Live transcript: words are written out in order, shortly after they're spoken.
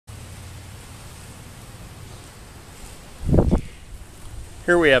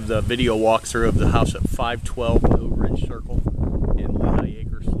Here we have the video walkthrough of the house at 512 Noridge Circle in Lehigh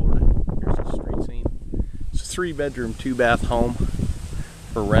Acres, Florida. Here's the street scene. It's a 3-bedroom, 2-bath home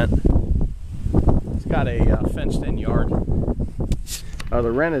for rent. It's got a fenced-in yard.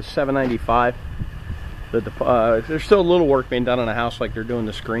 The rent is $795. There's still a little work being done on the house, like they're doing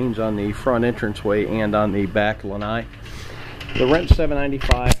the screens on the front entranceway and on the back lanai. The rent's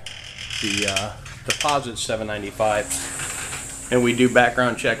 $795. The deposit's $795. And we do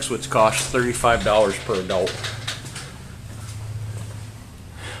background checks, which cost $35 per adult.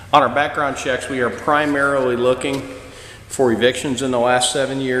 On our background checks, we are primarily looking for evictions in the last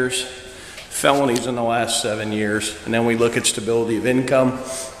 7 years, felonies in the last 7 years, and then we look at stability of income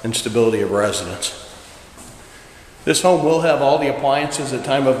and stability of residence. This home will have all the appliances at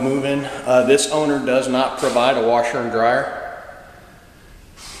time of move-in. This owner does not provide a washer and dryer.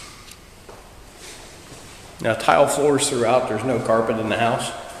 Now, tile floors throughout, there's no carpet in the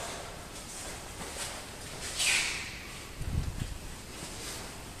house.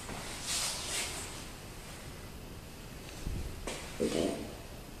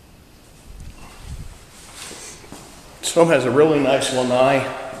 This home has a really nice lanai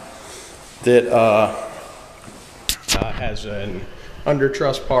that has an under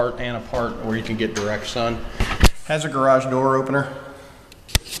truss part and a part where you can get direct sun. Has a garage door opener.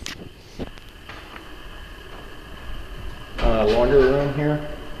 Laundry room here,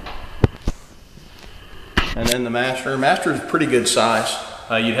 and then the master. Master is pretty good size.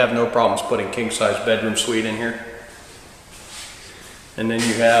 You'd have no problems putting king size bedroom suite in here. And then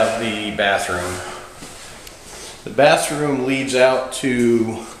you have the bathroom. The bathroom leads out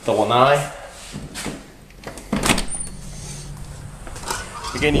to the lanai.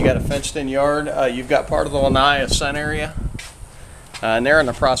 Again, you got a fenced in yard. You've got part of the lanai, a sun area, and they're in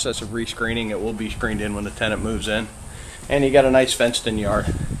the process of rescreening. It will be screened in when the tenant moves in. And you got a nice fenced-in yard.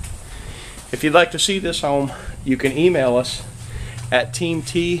 If you'd like to see this home, you can email us at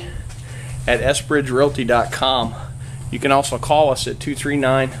teamt@sbridgerealty.com. You can also call us at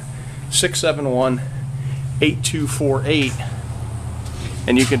 239-671-8248.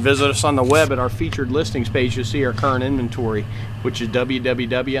 And you can visit us on the web at our featured listings page to see our current inventory, which is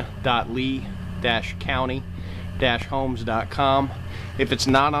www.lee-county-homes.com. If it's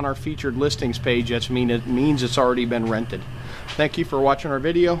not on our featured listings page, it means it's already been rented. Thank you for watching our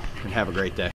video, and have a great day.